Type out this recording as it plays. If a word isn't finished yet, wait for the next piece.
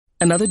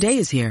Another day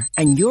is here,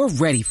 and you're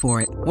ready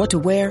for it. What to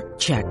wear?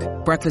 Check.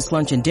 Breakfast,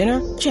 lunch, and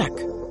dinner? Check.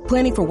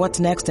 Planning for what's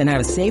next and how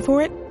to save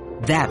for it?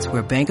 That's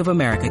where Bank of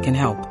America can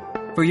help.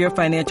 For your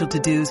financial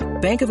to-dos,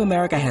 Bank of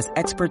America has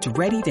experts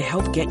ready to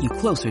help get you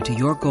closer to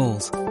your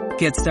goals.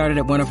 Get started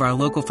at one of our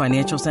local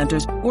financial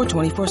centers or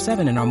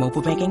 24/7 in our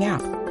mobile banking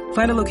app.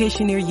 Find a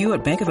location near you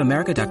at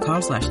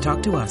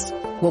bankofamerica.com/talktous.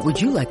 What would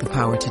you like the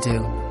power to do?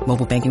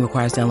 Mobile banking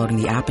requires downloading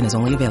the app and is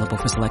only available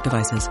for select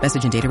devices.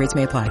 Message and data rates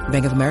may apply.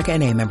 Bank of America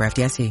N.A., member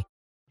FDIC.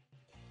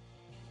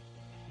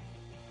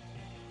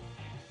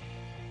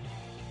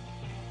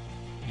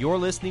 You're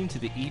listening to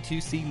the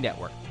E2C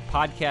Network,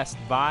 podcast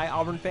by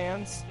Auburn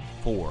fans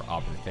for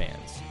Auburn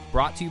fans.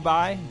 Brought to you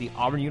by the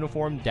Auburn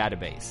Uniform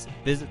Database.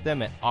 Visit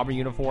them at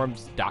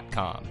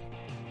auburnuniforms.com.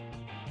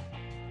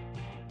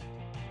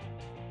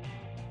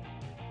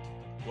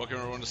 Welcome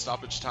everyone to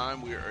Stoppage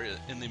Time. We are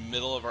in the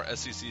middle of our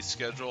SEC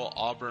schedule.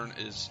 Auburn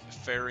is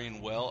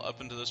faring well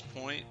up until this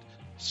point,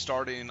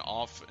 starting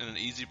off in an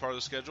easy part of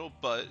the schedule,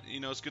 but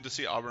it's good to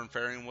see Auburn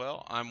faring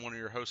well. I'm one of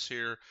your hosts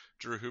here,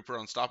 Drew Hooper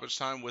on Stoppage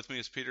Time. With me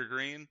is Peter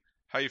Green.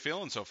 How you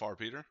feeling so far,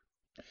 Peter?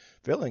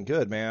 Feeling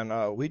good,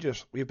 man.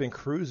 We've been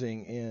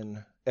cruising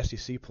in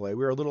SEC play.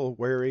 We were a little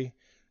wary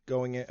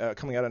coming out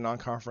of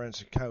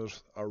non-conference. Kind of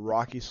was a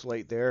rocky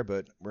slate there,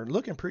 but we're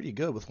looking pretty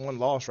good with one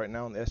loss right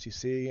now in the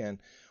SEC,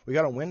 and we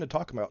got a win to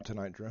talk about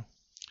tonight, Drew.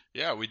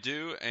 Yeah, we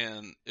do,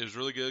 and it was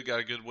really good. Got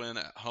a good win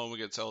at home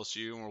against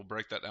LSU, and we'll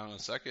break that down in a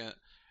second.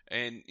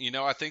 And,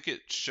 I think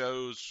it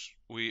shows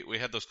we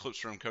had those clips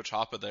from Coach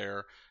Hoppe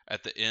there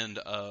at the end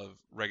of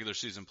regular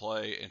season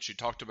play, and she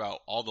talked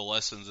about all the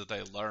lessons that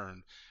they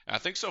learned. And I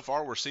think so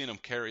far we're seeing them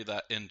carry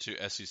that into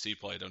SEC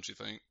play, don't you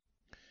think?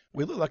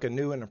 We look like a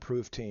new and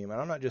improved team,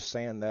 and I'm not just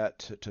saying that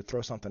to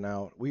throw something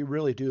out. We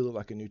really do look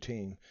like a new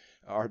team.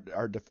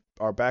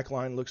 Our back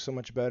line looks so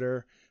much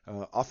better.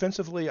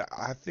 Offensively,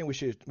 I think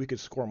we could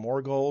score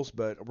more goals,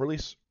 but we're at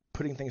least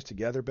putting things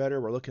together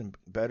better. We're looking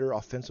better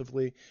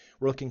offensively.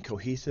 We're looking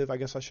cohesive, I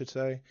guess I should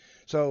say.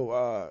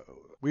 So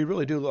we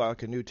really do look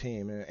like a new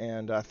team,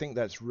 and I think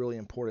that's really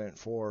important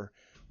for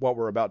what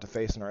we're about to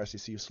face in our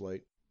SEC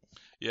slate.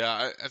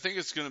 Yeah, I think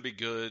it's going to be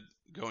good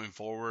going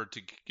forward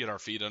to get our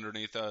feet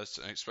underneath us,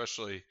 and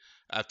especially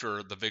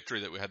after the victory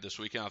that we had this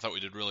weekend. I thought we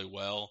did really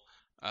well.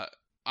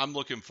 I'm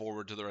looking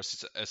forward to the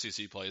rest of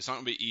SEC play. It's not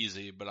going to be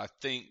easy, but I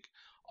think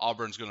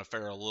Auburn's going to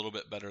fare a little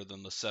bit better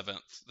than the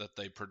 7th that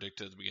they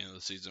predicted at the beginning of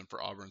the season for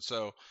Auburn.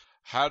 So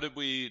how did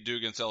we do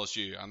against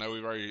LSU? I know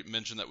we've already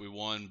mentioned that we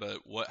won,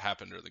 but what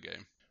happened during the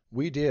game?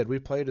 We did. We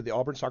played at the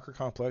Auburn Soccer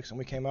Complex, and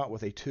we came out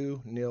with a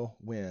 2-0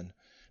 win.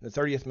 In the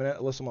 30th minute,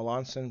 Alyssa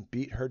Melanson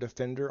beat her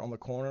defender on the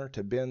corner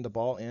to bend the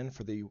ball in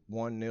for the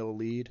 1-0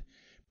 lead.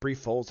 Bree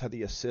Folds had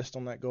the assist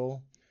on that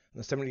goal. In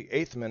the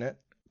 78th minute,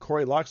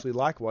 Corey Loxley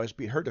likewise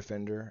beat her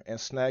defender and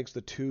snags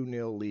the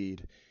 2-0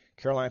 lead.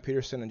 Caroline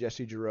Peterson and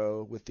Jessie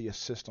Giroux with the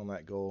assist on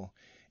that goal.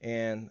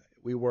 And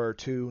we were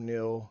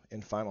 2-0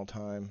 in final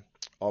time,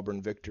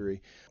 Auburn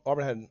victory.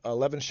 Auburn had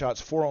 11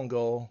 shots, 4 on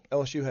goal.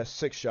 LSU has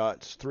 6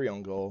 shots, 3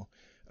 on goal.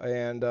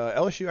 And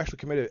LSU actually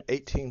committed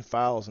 18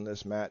 fouls in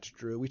this match,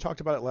 Drew. We talked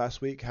about it last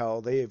week,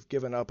 how they have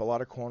given up a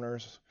lot of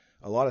corners,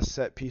 a lot of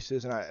set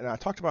pieces. And I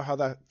talked about how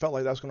that felt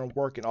like that was going to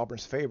work in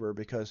Auburn's favor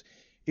because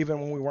even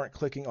when we weren't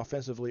clicking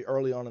offensively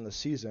early on in the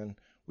season,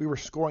 we were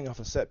scoring off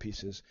of set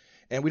pieces.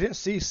 And we didn't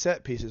see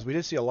set pieces. We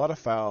did see a lot of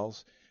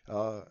fouls,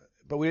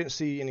 but we didn't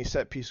see any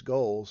set piece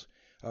goals.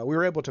 We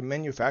were able to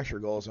manufacture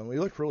goals, and we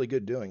looked really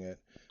good doing it.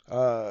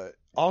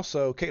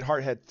 Also, Kate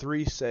Hart had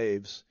 3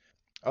 saves.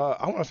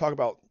 I want to talk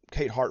about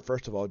Kate Hart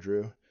first of all,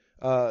 Drew.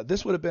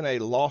 This would have been a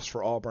loss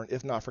for Auburn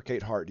if not for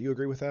Kate Hart. Do you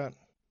agree with that?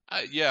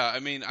 Yeah,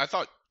 I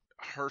thought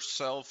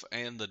herself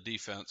and the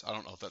defense, I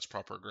don't know if that's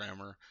proper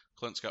grammar.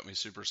 Clint's got me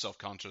super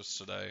self-conscious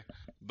today.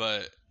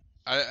 But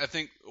I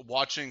think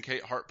watching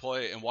Kate Hart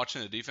play and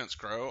watching the defense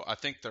grow, I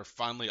think they're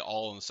finally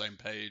all on the same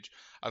page.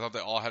 I thought they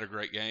all had a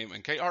great game.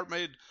 And Kate Hart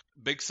made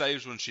big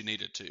saves when she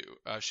needed to.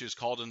 She was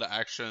called into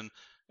action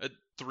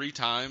 3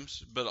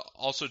 times, but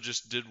also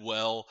just did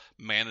well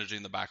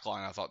managing the back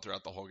line, I thought,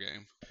 throughout the whole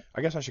game.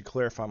 I guess I should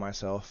clarify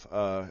myself.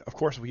 Of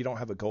course, if you don't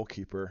have a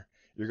goalkeeper,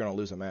 you're going to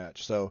lose a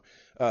match. So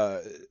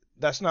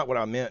that's not what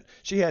I meant.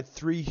 She had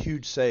 3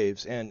 huge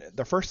saves, and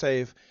the first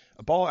save,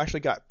 a ball actually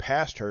got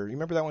past her. You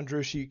remember that one,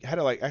 Drew? She had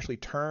to actually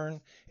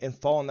turn and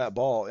fall on that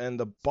ball, and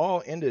the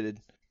ball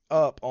ended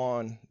up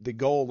on the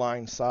goal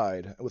line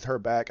side with her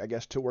back, I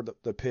guess, toward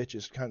the pitch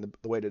is kind of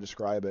the way to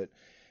describe it.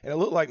 And it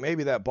looked like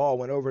maybe that ball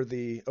went over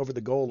the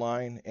goal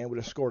line and would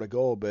have scored a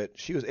goal, but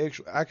she was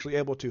actually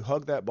able to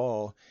hug that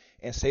ball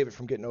and save it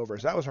from getting over.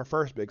 So that was her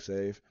first big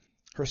save.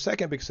 Her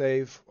second big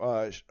save,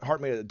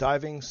 Hart made a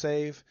diving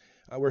save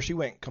where she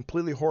went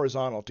completely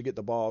horizontal to get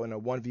the ball in a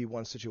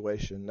 1v1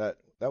 situation. That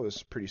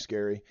was pretty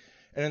scary.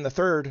 And in the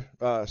third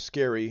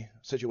scary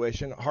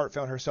situation, Hart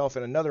found herself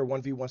in another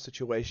 1v1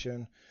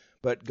 situation,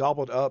 but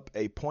gobbled up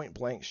a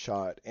point-blank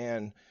shot.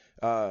 And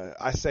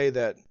I say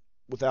that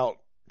without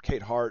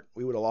Kate Hart,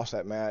 we would have lost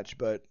that match,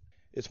 but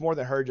it's more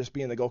than her just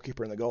being the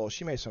goalkeeper in the goal.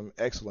 She made some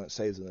excellent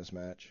saves in this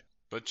match.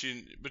 But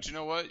you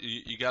know what?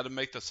 You got to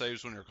make the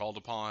saves when you're called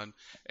upon,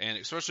 and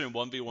especially in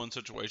 1v1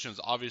 situations,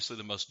 obviously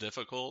the most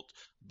difficult.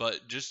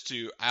 But just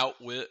to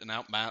outwit and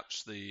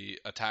outmatch the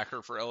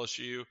attacker for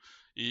LSU,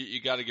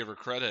 you got to give her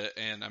credit.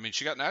 And I mean,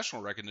 she got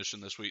national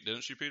recognition this week,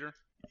 didn't she, Peter?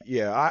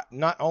 Yeah,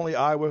 not only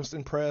I was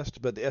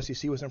impressed, but the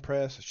SEC was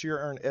impressed. She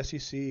earned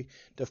SEC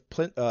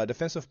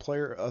Defensive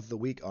Player of the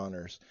Week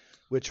honors,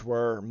 which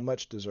were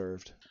much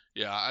deserved.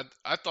 Yeah,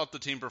 I thought the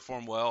team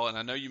performed well, and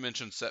I know you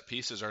mentioned set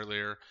pieces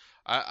earlier.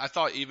 I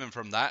thought even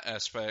from that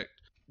aspect,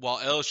 while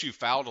LSU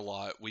fouled a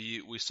lot,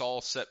 we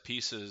saw set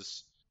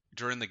pieces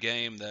during the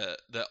game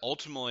that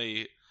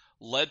ultimately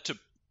led to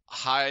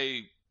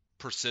high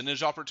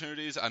percentage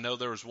opportunities. I know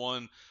there was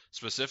one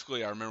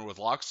specifically I remember with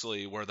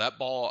Loxley where that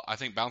ball I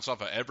think bounced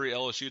off of every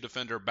LSU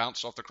defender,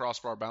 bounced off the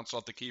crossbar, bounced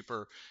off the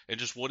keeper, and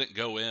just wouldn't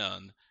go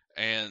in.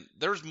 And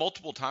there's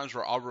multiple times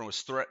where Auburn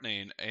was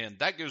threatening, and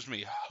that gives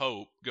me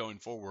hope going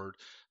forward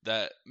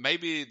that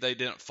maybe they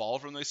didn't fall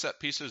from these set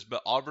pieces,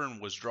 but Auburn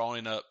was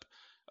drawing up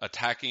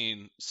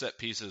attacking set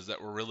pieces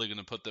that were really going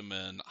to put them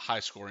in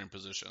high scoring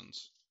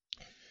positions.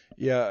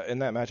 Yeah, in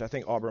that match, I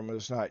think Auburn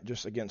was not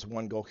just against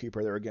one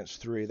goalkeeper; they were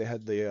against three. They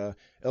had the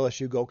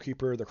LSU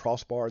goalkeeper, the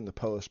crossbar, and the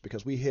post,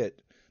 because we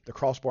hit the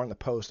crossbar and the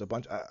post a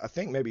bunch. I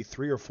think maybe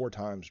 3 or 4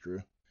 times,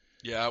 Drew.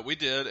 Yeah, we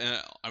did, and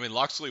I mean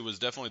Loxley was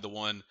definitely the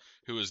one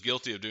who was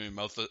guilty of doing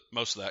most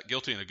of that,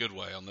 guilty in a good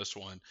way on this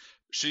one.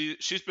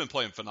 She's been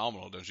playing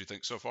phenomenal, don't you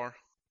think, so far?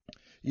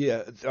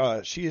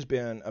 Yeah, she has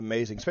been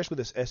amazing, especially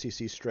this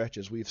SEC stretch,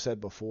 as we've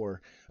said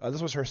before.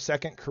 This was her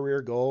second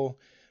career goal.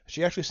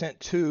 She actually sent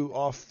 2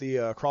 off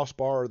the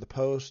crossbar or the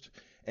post,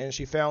 and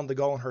she found the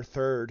goal in her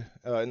third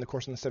in the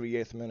course of the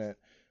 78th minute.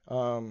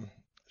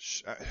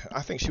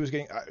 I think she was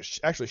getting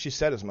 – actually, she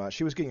said as much.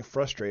 She was getting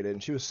frustrated,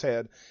 and she was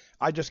said,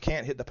 I just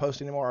can't hit the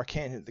post anymore. I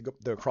can't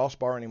hit the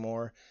crossbar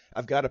anymore.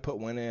 I've got to put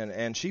one in.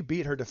 And she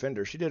beat her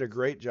defender. She did a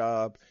great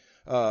job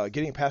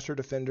getting past her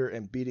defender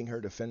and beating her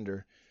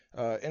defender.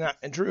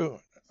 And Drew,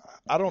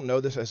 I don't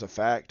know this as a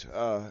fact.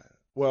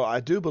 Well,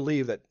 I do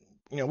believe that,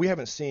 we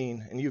haven't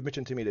seen, and you've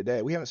mentioned to me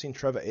today, we haven't seen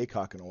Treva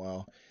Aycock in a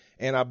while.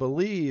 And I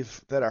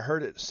believe that I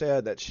heard it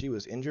said that she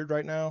was injured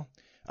right now.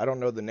 I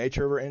don't know the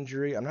nature of her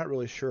injury. I'm not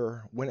really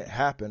sure when it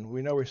happened.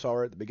 We know we saw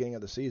her at the beginning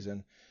of the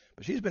season,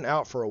 but she's been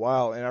out for a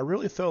while, and I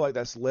really feel like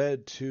that's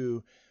led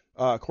to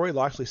Corey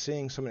Loxley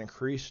seeing some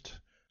increased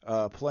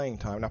playing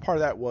time. Now, part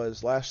of that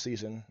was last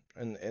season,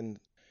 and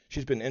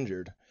she's been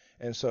injured,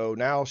 and so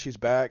now she's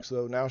back,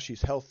 so now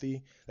she's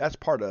healthy. That's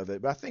part of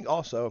it. But I think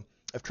also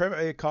if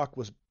Treva Aycock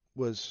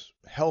was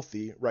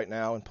healthy right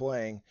now and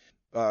playing,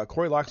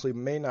 Corey Loxley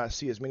may not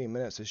see as many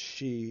minutes as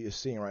she is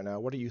seeing right now.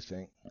 What do you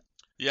think?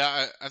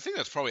 Yeah, I think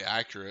that's probably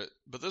accurate,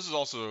 but this is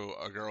also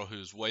a girl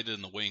who's waited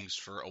in the wings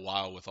for a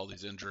while with all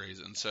these injuries,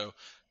 and so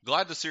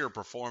glad to see her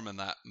perform in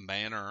that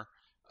manner.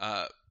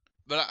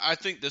 But I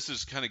think this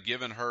has kind of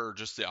given her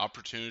just the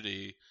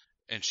opportunity,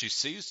 and she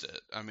seized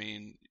it. I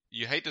mean,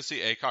 you hate to see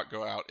Aycock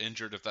go out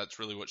injured if that's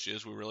really what she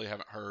is. We really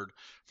haven't heard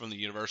from the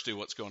university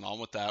what's going on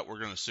with that. We're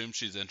going to assume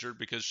she's injured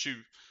because she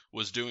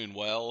was doing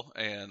well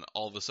and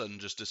all of a sudden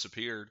just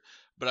disappeared.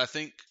 But I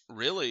think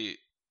really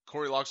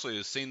Corey Loxley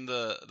has seen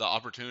the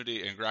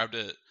opportunity and grabbed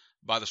it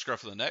by the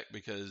scruff of the neck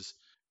because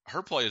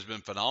her play has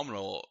been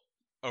phenomenal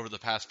over the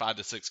past 5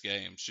 to 6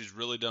 games. She's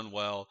really done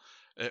well.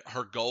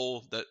 Her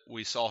goal that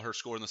we saw her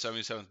score in the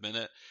 77th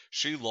minute,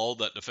 she lulled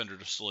that defender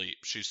to sleep.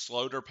 She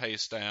slowed her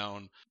pace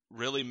down,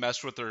 really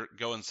messed with her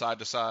going side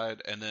to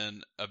side, and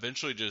then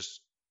eventually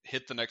just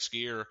hit the next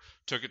gear,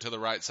 took it to the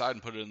right side,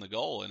 and put it in the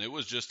goal. And it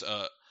was just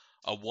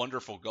a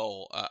wonderful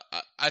goal.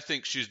 I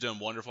think she's doing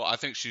wonderful. I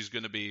think she's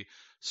going to be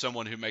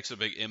someone who makes a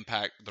big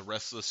impact the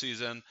rest of the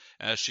season.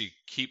 And as she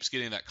keeps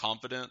getting that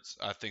confidence,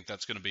 I think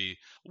that's going to be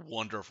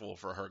wonderful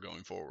for her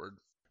going forward.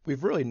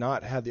 We've really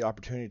not had the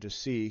opportunity to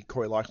see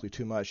Corey Loxley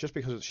too much just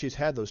because she's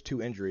had those 2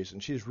 injuries,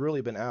 and she's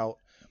really been out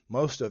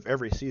most of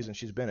every season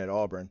she's been at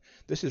Auburn.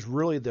 This is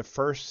really the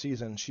first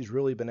season she's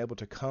really been able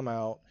to come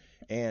out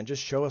and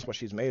just show us what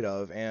she's made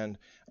of. And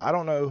I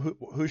don't know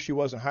who she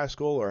was in high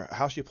school or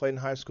how she played in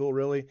high school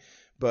really,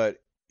 but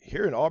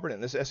here in Auburn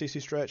in this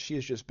SEC stretch, she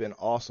has just been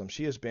awesome.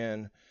 She has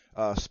been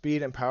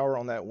speed and power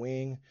on that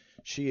wing.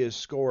 She has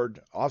scored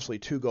obviously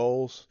 2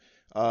 goals.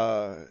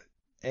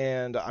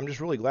 And I'm just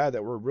really glad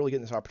that we're really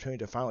getting this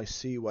opportunity to finally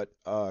see what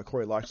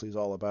Corey Loxley is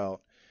all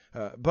about.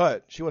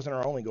 But she wasn't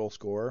our only goal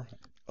scorer.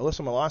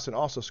 Alyssa Melanson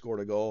also scored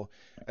a goal.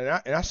 And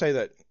I say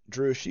that,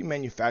 Drew, she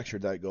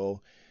manufactured that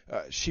goal.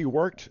 She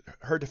worked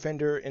her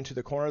defender into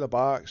the corner of the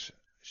box.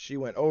 She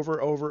went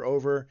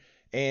over.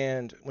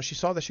 And when she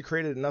saw that she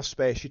created enough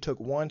space, she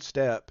took one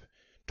step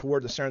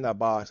toward the center of that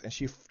box, and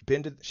she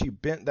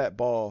bent that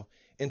ball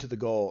into the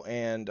goal.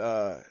 And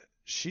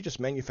she just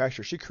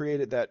manufactured. She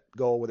created that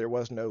goal where there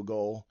was no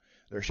goal.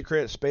 She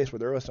created space where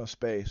there was no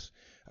space.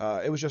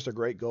 It was just a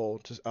great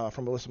goal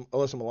from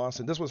Alyssa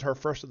Melanson. This was her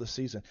first of the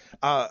season.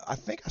 I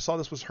think I saw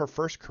this was her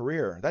first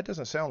career. That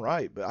doesn't sound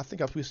right, but I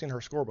think we've seen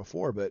her score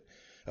before, but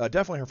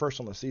definitely her first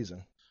on the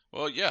season.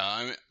 Well, yeah,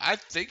 I mean, I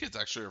think it's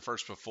actually her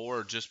first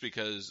before, just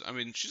because, I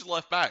mean, she's a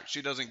left back.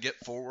 She doesn't get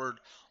forward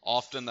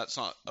often. That's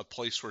not a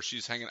place where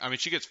she's hanging. I mean,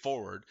 she gets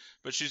forward,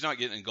 but she's not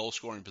getting in goal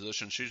scoring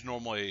position. She's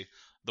normally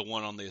the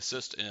one on the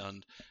assist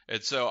end.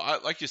 And so,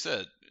 like you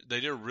said,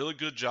 they did a really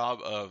good job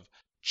of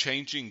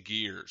changing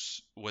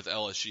gears with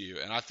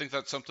LSU. And I think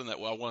that's something that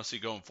I want to see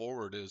going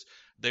forward is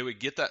they would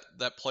get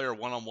that player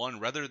one-on-one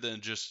rather than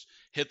just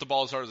hit the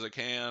ball as hard as they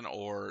can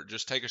or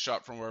just take a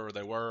shot from wherever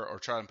they were or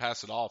try and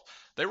pass it off.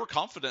 They were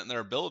confident in their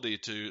ability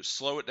to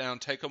slow it down,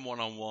 take them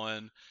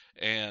one-on-one,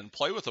 and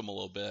play with them a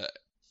little bit.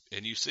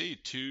 And you see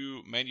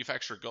 2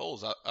 manufactured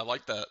goals. I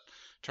like that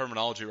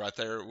terminology right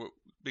there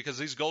because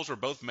these goals were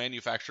both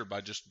manufactured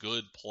by just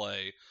good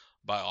play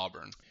by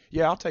Auburn.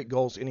 Yeah, I'll take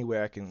goals any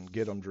way I can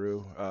get them,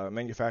 Drew.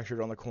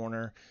 Manufactured on the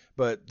corner.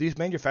 But these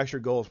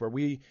manufactured goals where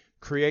we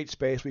create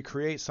space, we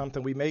create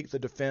something, we make the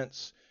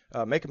defense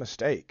make a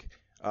mistake.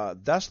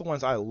 That's the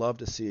ones I love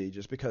to see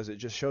just because it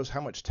just shows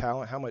how much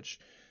talent, how much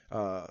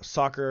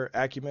soccer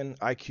acumen,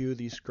 IQ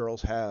these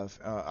girls have.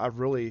 I've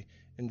really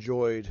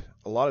enjoyed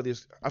a lot of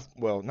these,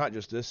 well, not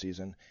just this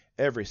season,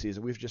 every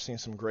season. We've just seen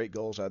some great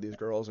goals out of these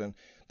girls. And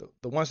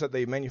the ones that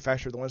they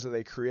manufacture, the ones that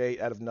they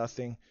create out of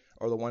nothing,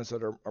 are the ones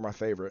that are my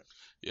favorite.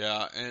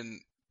 Yeah, and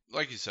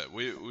like you said,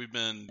 we've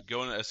been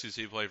going to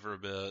SEC play for a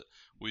bit.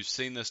 We've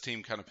seen this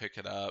team kind of pick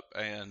it up,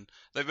 and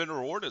they've been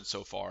rewarded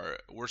so far.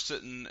 We're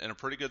sitting in a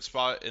pretty good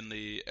spot in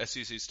the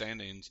SEC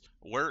standings.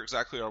 Where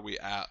exactly are we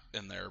at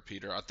in there,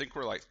 Peter? I think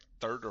we're like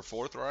 3rd or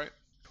 4th, right?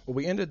 Well,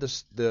 we ended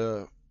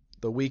the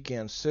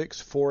weekend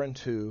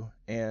 6-4-2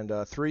 and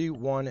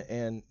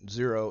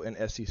 3-1-0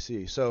 in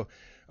SEC. So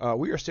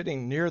we are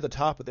sitting near the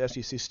top of the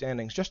SEC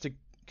standings. Just to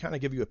kind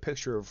of give you a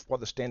picture of what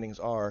the standings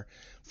are,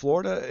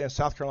 Florida and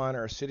South Carolina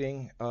are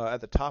sitting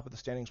at the top of the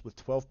standings with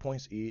 12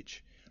 points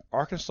each.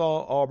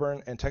 Arkansas,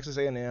 Auburn, and Texas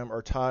A&M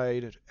are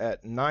tied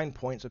at 9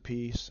 points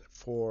apiece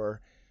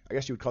for, I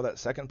guess you would call that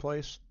second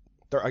place.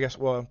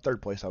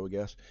 Third place, I would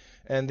guess.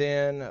 And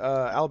then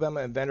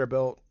Alabama and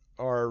Vanderbilt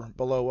are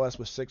below us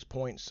with 6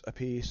 points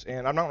apiece.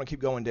 And I'm not going to keep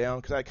going down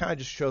because that kind of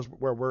just shows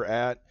where we're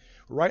at,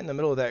 right in the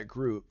middle of that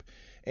group.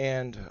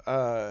 And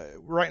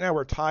right now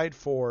we're tied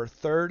for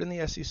 3rd in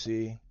the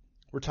SEC.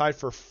 We're tied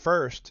for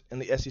 1st in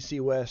the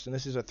SEC West, and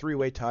this is a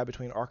 3-way tie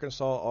between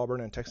Arkansas,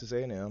 Auburn, and Texas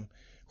A&M.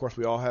 Of course,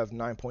 we all have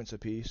 9 points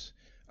apiece.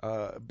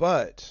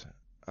 But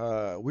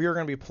we are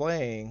going to be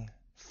playing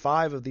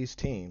 5 of these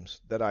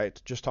teams that I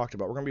just talked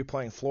about. We're going to be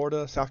playing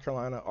Florida, South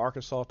Carolina,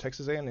 Arkansas,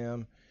 Texas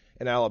A&M,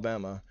 and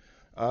Alabama.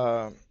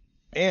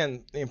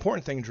 And the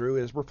important thing, Drew,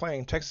 is we're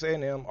playing Texas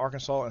A&M,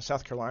 Arkansas, and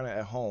South Carolina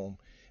at home.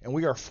 And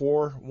we are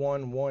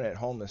 4-1-1 at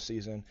home this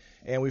season.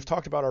 And we've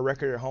talked about our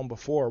record at home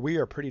before. We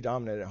are pretty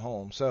dominant at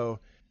home. So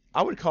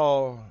I would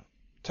call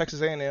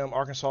Texas A&M,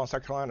 Arkansas, and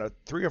South Carolina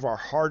 3 of our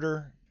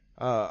harder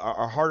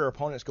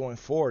opponents going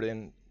forward.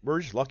 And we're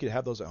just lucky to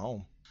have those at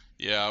home.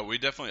 Yeah, we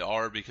definitely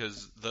are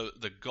because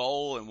the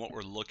goal and what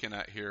we're looking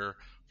at here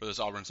for this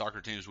Auburn soccer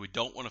team is we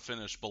don't want to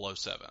finish below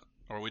 7th,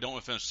 or we don't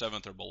want to finish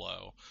 7th or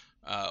below,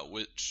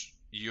 which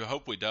you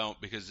hope we don't,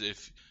 because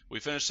if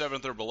we finish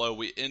 7th or below,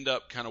 we end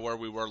up kind of where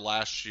we were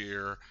last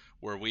year,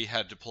 where we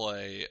had to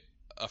play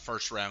a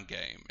first-round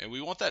game, and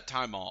we want that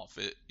time off.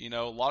 A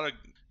lot of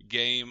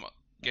game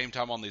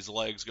time on these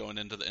legs going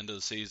into the end of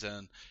the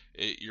season.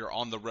 You're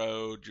on the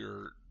road,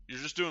 you're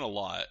just doing a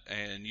lot,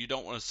 and you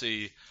don't want to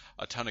see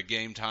a ton of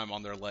game time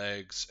on their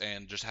legs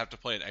and just have to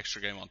play an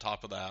extra game on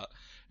top of that.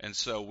 And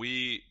so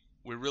we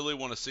really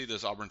want to see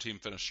this Auburn team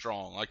finish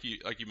strong. Like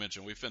you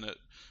mentioned, we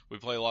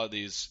play a lot of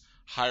these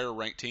higher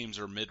ranked teams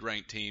or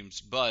mid-ranked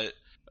teams, but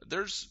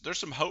there's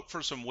some hope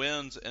for some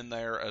wins in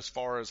there as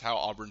far as how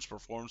Auburn's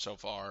performed so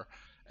far.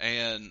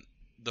 And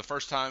the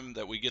first time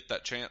that we get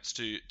that chance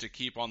to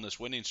keep on this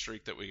winning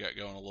streak that we got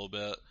going a little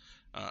bit,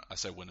 I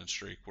say winning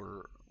streak,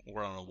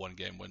 we're on a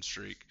 1-game win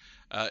streak,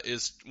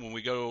 is when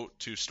we go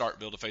to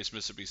Starkville to face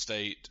Mississippi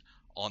State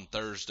on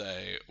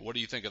Thursday. What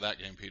do you think of that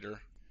game, Peter?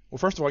 Well,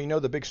 first of all, you know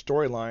the big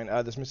storyline out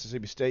of this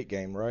Mississippi State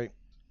game, right?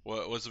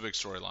 What's the big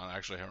storyline? I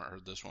actually haven't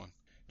heard this one.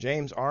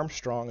 James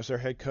Armstrong is their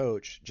head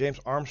coach. James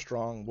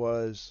Armstrong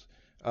was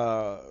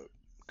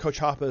Coach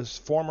Hoppa's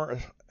former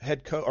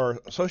head coach or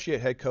associate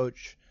head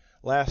coach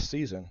last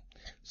season.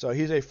 So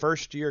he's a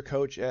first-year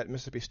coach at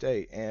Mississippi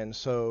State, and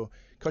so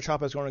Coach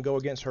Hoppa is going to go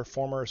against her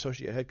former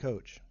associate head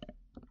coach.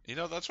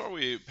 That's why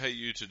we pay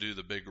you to do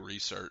the big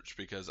research,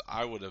 because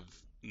I would have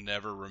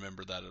never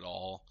remembered that at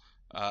all.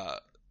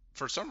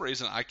 For some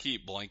reason, I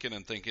keep blanking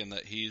and thinking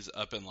that he's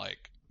up in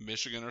like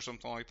Michigan or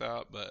something like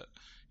that. But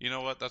you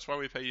know what? That's why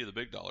we pay you the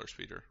big dollars,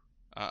 Peter.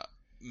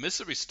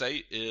 Mississippi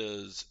State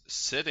is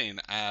sitting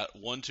at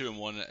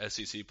 1-2-1 in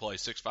SEC play,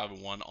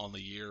 6-5-1 on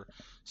the year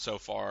so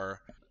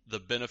far. The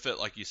benefit,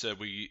 like you said,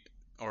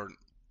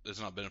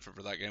 there's not benefit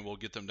for that game. We'll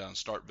get them down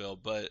Starkville,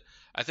 but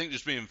I think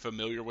just being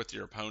familiar with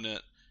your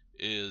opponent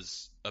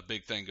is a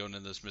big thing going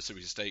into this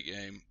Mississippi State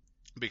game,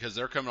 because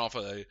they're coming off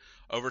a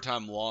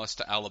overtime loss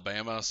to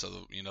Alabama, so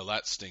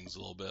that stings a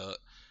little bit.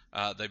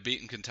 They've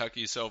beaten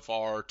Kentucky so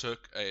far,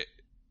 took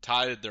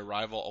tied their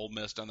rival Ole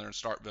Miss down there in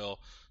Starkville,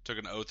 took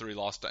an 0-3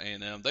 loss to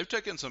A&M. They've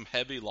taken some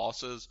heavy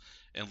losses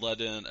and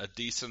let in a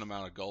decent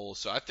amount of goals.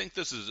 So I think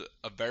this is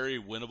a very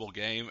winnable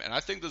game, and I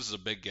think this is a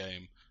big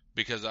game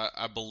because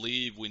I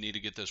believe we need to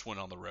get this win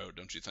on the road,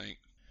 don't you think?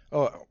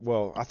 Oh,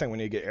 well, I think we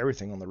need to get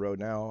everything on the road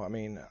now. I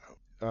mean,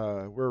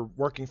 we're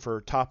working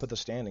for top of the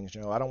standings.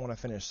 I don't want to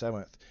finish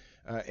 7th.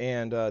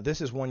 And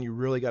this is one you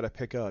really got to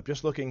pick up.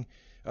 Just looking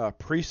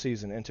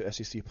preseason into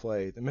SEC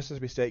play, the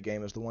Mississippi State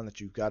game is the one that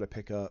you've got to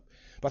pick up.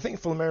 But I think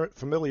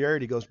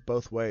familiarity goes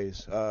both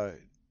ways.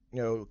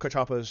 Coach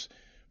Hoppa's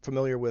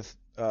familiar with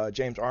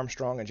James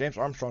Armstrong, and James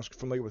Armstrong's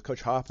familiar with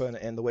Coach Hoppa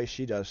and the way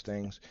she does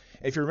things.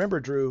 If you remember,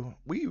 Drew,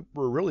 we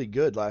were really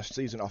good last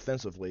season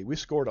offensively. We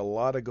scored a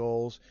lot of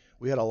goals.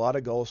 We had a lot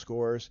of goal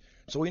scorers.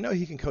 So we know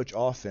he can coach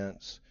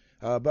offense.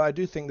 But I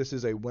do think this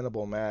is a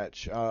winnable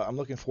match. I'm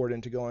looking forward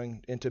into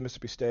going into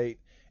Mississippi State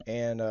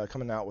and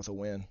coming out with a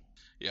win.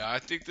 Yeah, I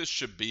think this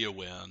should be a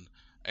win.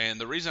 And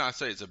the reason I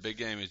say it's a big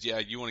game is, yeah,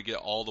 you want to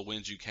get all the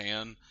wins you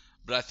can.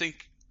 But I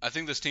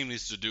think this team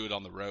needs to do it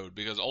on the road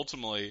because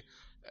ultimately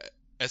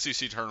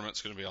SEC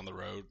tournament's going to be on the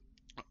road.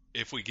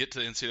 If we get to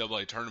the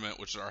NCAA tournament,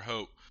 which is our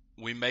hope,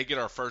 we may get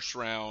our first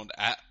round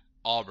at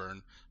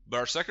Auburn. But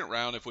our second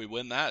round, if we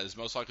win that, is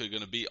most likely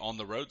going to be on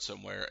the road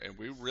somewhere. And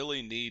we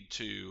really need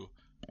to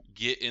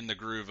get in the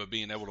groove of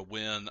being able to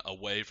win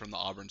away from the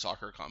Auburn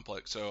Soccer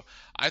Complex. So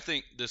I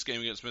think this game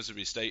against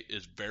Mississippi State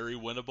is very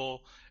winnable,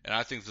 and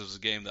I think this is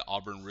a game that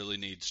Auburn really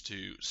needs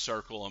to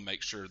circle and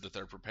make sure that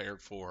they're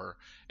prepared for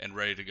and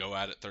ready to go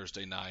at it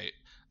Thursday night.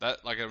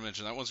 That, like I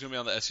mentioned, that one's going to be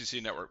on the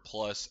SEC Network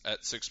Plus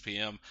at 6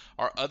 p.m.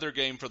 Our other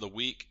game for the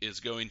week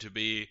is going to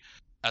be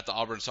at the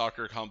Auburn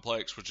Soccer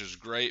Complex, which is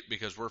great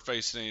because we're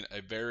facing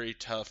a very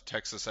tough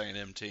Texas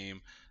A&M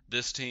team.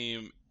 This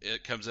team,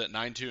 it comes at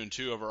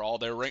 9-2-2 overall.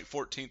 They were ranked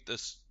 14th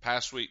this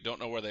past week. Don't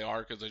know where they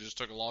are because they just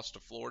took a loss to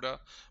Florida.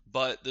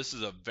 But this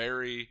is a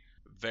very,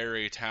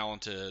 very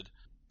talented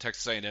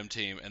Texas A&M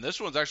team. And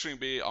this one's actually going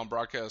to be on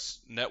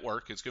Broadcast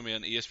Network. It's going to be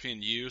on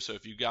ESPNU. So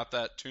if you got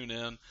that, tune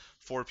in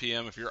 4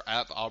 p.m. If you're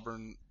at the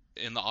Auburn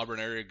in the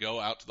Auburn area, go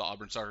out to the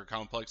Auburn Soccer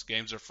Complex.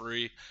 Games are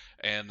free,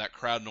 and that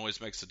crowd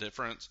noise makes a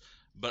difference.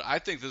 But I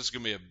think this is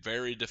going to be a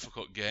very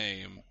difficult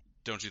game.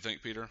 Don't you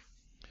think, Peter?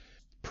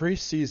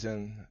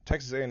 Preseason,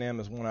 Texas A&M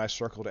is one I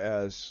circled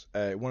as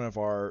one of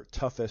our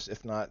toughest,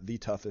 if not the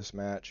toughest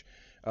match.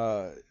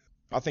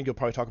 I think you'll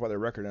probably talk about their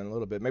record in a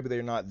little bit. Maybe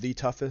they're not the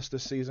toughest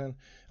this season,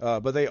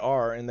 but they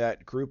are in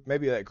that group,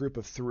 maybe that group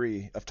of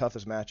 3 of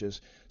toughest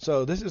matches.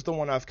 So this is the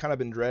one I've kind of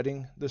been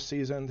dreading this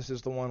season. This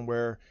is the one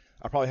where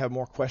I probably have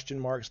more question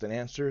marks than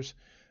answers.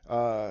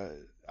 I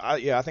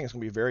think it's going to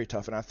be very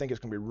tough, and I think it's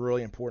going to be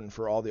really important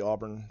for all the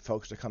Auburn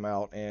folks to come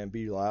out and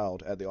be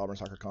loud at the Auburn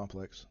Soccer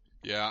Complex.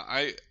 Yeah,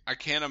 I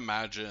can't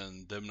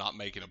imagine them not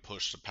making a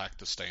push to pack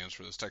the stands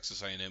for this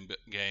Texas A&M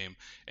game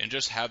and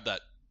just have that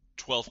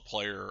 12th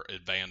player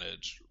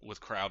advantage with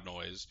crowd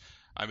noise.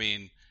 I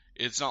mean,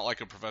 it's not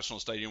like a professional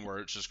stadium where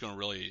it's just going to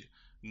really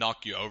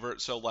knock you over.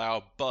 It's so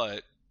loud,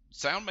 but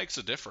sound makes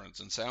a difference,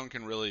 and sound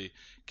can really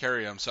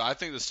carry them. So I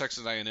think this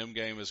Texas A&M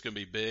game is going to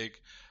be big.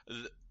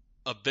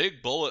 A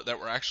big bullet that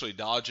we're actually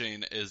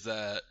dodging is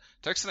that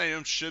Texas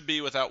A&M should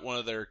be without one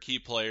of their key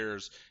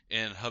players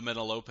in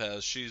Jimena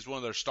Lopez. She's one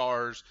of their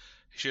stars.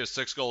 She has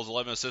 6 goals,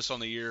 11 assists on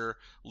the year,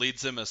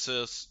 leads them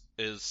assists,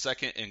 is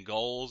second in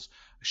goals.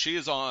 She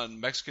is on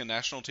Mexican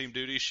national team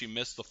duty. She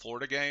missed the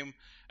Florida game,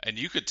 and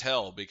you could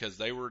tell because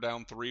they were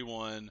down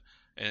 3-1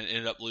 and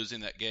ended up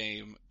losing that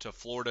game to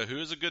Florida, who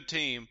is a good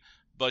team,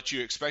 but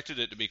you expected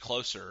it to be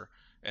closer.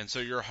 And so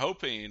you're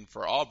hoping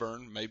for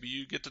Auburn, maybe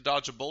you get to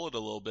dodge a bullet a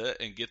little bit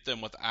and get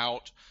them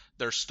without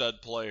their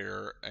stud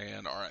player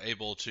and are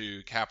able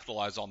to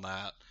capitalize on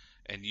that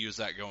and use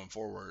that going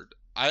forward.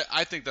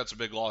 I think that's a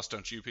big loss,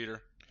 don't you,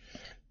 Peter?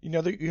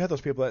 You have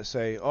those people that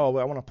say, oh,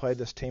 well, I want to play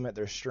this team at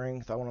their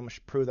strength. I want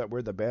to prove that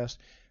we're the best.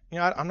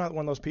 I'm not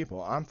one of those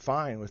people. I'm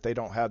fine if they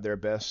don't have their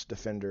best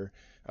defender.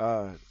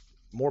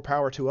 More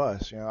power to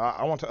us.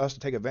 I want us to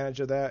take advantage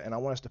of that, and I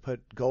want us to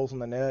put goals in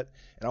the net,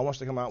 and I want us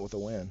to come out with a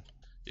win.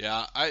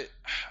 Yeah,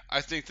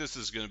 I think this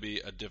is going to be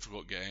a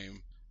difficult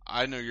game.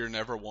 I know you're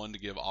never one to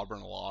give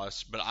Auburn a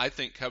loss, but I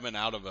think coming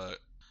out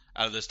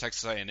of this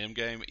Texas A&M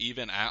game,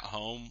 even at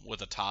home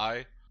with a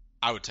tie,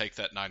 I would take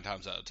that 9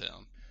 times out of 10.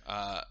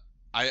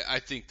 I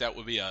think that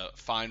would be a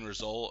fine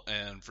result,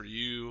 and for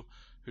you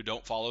who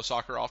don't follow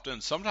soccer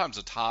often, sometimes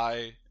a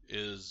tie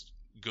is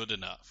good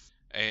enough,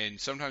 and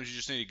sometimes you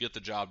just need to get the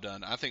job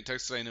done. I think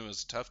Texas A&M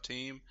is a tough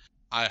team.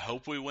 I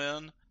hope we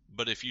win.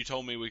 But if you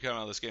told me we come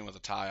out of this game with a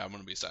tie, I'm going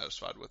to be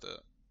satisfied with it.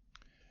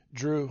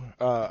 Drew,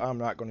 I'm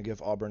not going to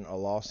give Auburn a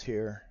loss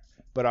here.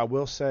 But I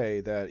will say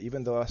that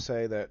even though I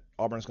say that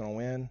Auburn's going to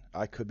win,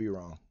 I could be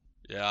wrong.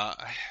 Yeah,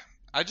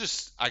 I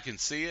can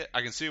see it.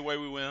 I can see a way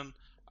we win.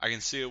 I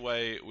can see a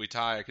way we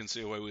tie. I can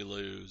see a way we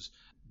lose.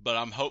 But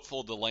I'm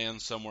hopeful to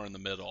land somewhere in the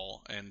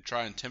middle and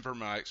try and temper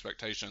my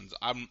expectations.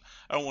 I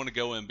don't want to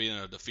go in being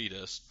a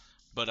defeatist,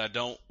 but I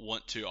don't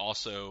want to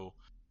also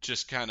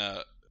just kind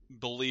of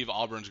believe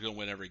Auburn's going to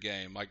win every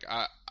game. Like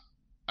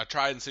I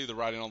try and see the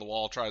writing on the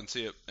wall, try and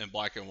see it in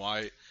black and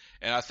white.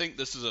 And I think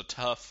this is a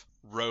tough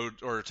road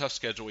or a tough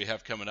schedule we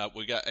have coming up.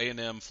 We got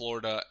A&M,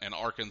 Florida, and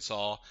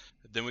Arkansas.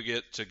 Then we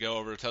get to go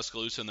over to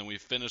Tuscaloosa, and then we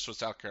finish with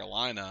South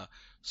Carolina.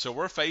 So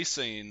we're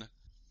facing,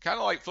 kind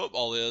of like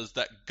football is,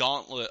 that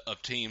gauntlet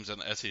of teams in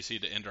the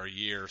SEC to end our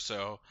year.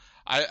 So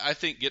I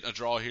think getting a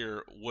draw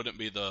here wouldn't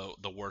be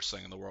the worst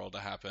thing in the world to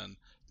happen.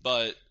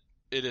 But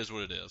it is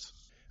what it is.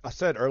 I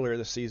said earlier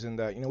this season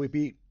that, we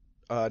beat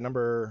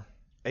number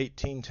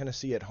 18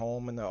 Tennessee at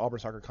home in the Auburn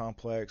Soccer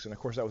Complex, and of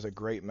course that was a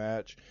great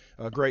match,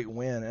 a great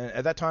win, and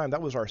at that time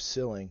that was our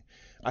ceiling.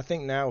 I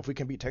think now if we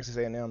can beat Texas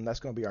A&M, that's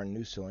going to be our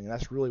new ceiling, and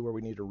that's really where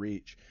we need to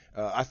reach.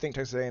 I think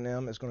Texas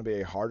A&M is going to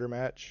be a harder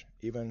match,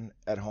 even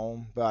at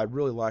home, but I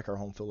really like our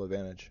home field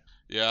advantage.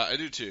 Yeah, I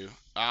do too.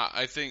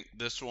 I think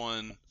this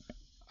one,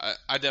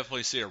 I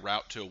definitely see a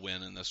route to a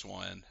win in this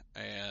one,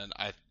 and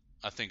I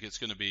think it's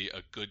going to be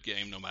a good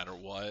game no matter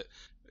what.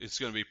 It's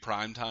going to be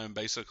prime time,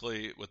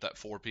 basically, with that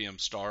 4 p.m.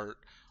 start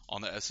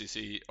on the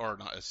SEC, or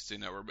not SEC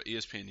Network, but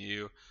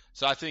ESPNU.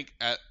 So I think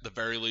at the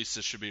very least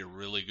this should be a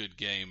really good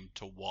game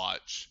to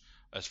watch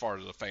as far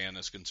as the fan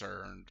is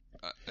concerned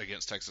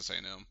against Texas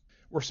A&M.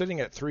 We're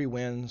sitting at 3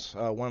 wins,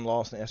 1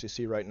 loss in the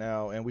SEC right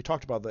now, and we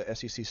talked about the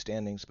SEC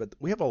standings, but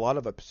we have a lot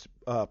of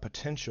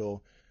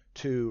potential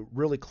to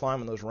really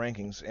climb in those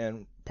rankings,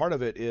 and part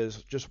of it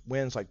is just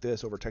wins like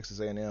this over Texas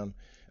A&M.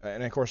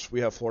 And, of course,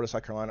 we have Florida,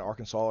 South Carolina,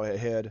 Arkansas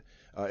ahead.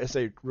 It's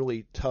a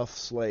really tough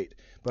slate.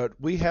 But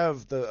we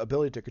have the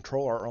ability to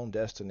control our own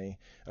destiny.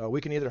 We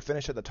can either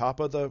finish at the top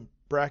of the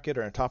bracket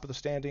or at the top of the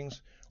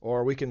standings,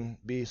 or we can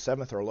be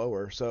 7th or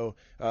lower. So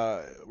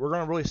we're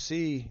going to really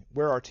see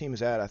where our team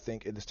is at, I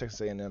think, in this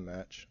Texas A&M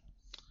match.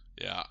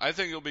 Yeah, I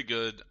think it'll be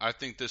good. I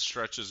think this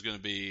stretch is going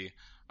to be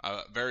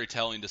very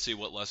telling to see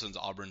what lessons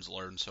Auburn's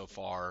learned so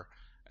far.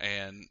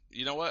 And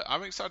you know what?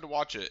 I'm excited to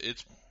watch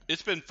it.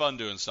 It's been fun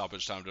doing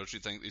stoppage time, don't you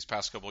think, these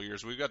past couple of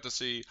years? We've got to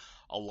see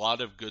a lot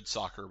of good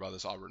soccer by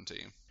this Auburn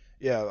team.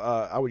 Yeah,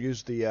 I would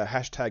use the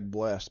hashtag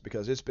blessed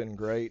because it's been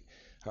great.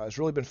 It's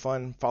really been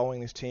fun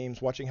following these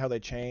teams, watching how they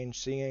change,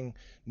 seeing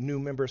new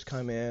members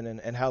come in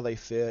and how they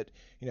fit.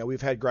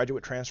 We've had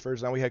graduate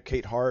transfers. Now we had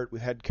Kate Hart.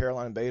 We've had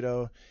Caroline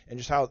Beto, and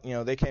just how,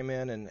 they came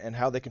in and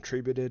how they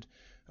contributed.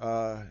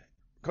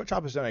 Coach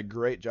Hoppa has done a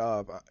great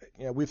job.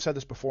 We've said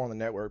this before on the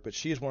network, but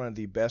she is one of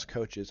the best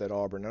coaches at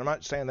Auburn. And I'm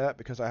not saying that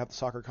because I have the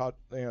soccer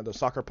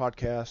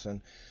podcast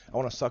and I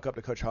want to suck up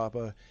to Coach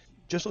Hoppa.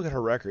 Just look at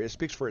her record. It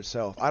speaks for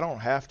itself. I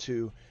don't have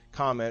to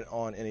comment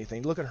on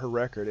anything. Look at her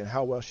record and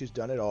how well she's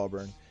done at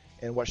Auburn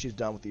and what she's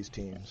done with these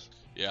teams.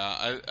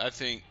 Yeah, I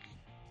think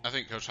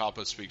Coach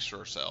Hoppa speaks for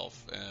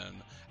herself and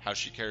how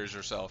she carries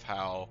herself,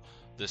 how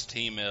this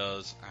team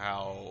is,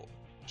 how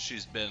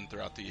she's been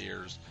throughout the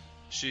years.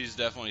 She's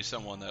definitely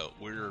someone that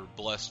we're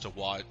blessed to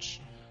watch,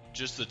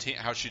 just the team,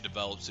 how she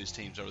develops these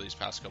teams over these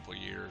past couple of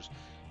years.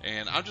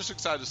 And I'm just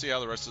excited to see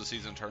how the rest of the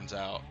season turns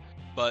out.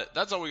 But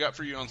that's all we got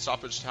for you on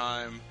Stoppage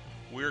Time.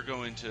 We're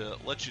going to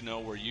let you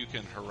know where you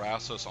can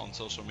harass us on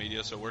social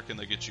media. So where can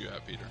they get you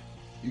at, Peter?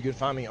 You can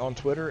find me on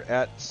Twitter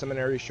at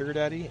Seminary Sugar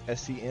Daddy,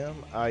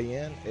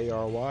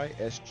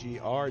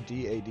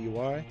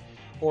 SEMINARYSGRDADY.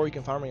 Or you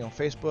can find me on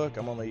Facebook.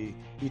 I'm on the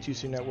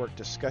E2C Network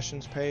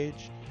discussions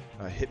page.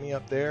 Hit me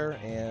up there,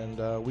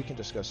 and we can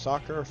discuss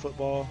soccer,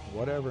 football,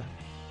 whatever.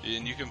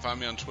 And you can find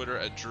me on Twitter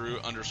at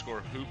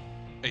Drew_Hoop,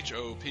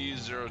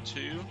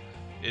 HOP02.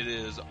 It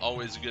is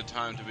always a good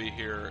time to be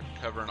here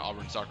covering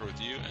Auburn soccer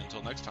with you. And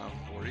until next time,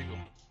 War Eagle.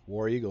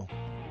 War Eagle.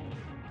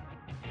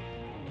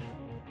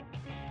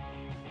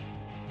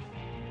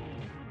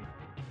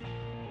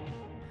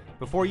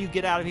 Before you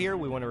get out of here,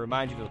 we want to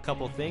remind you of a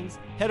couple of things.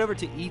 Head over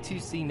to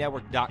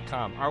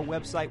e2cnetwork.com, our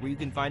website where you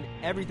can find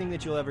everything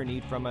that you'll ever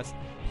need from us,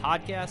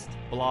 podcasts,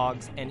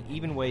 blogs, and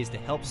even ways to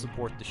help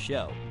support the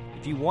show.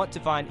 If you want to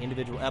find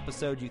individual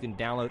episodes, you can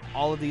download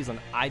all of these on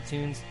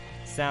iTunes,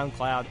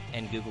 SoundCloud,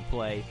 and Google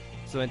Play.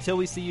 So until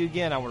we see you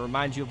again, I want to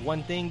remind you of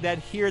one thing, that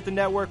here at the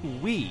network,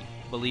 we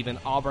believe in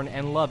Auburn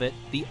and love it.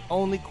 The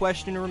only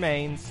question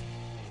remains,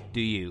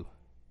 do you?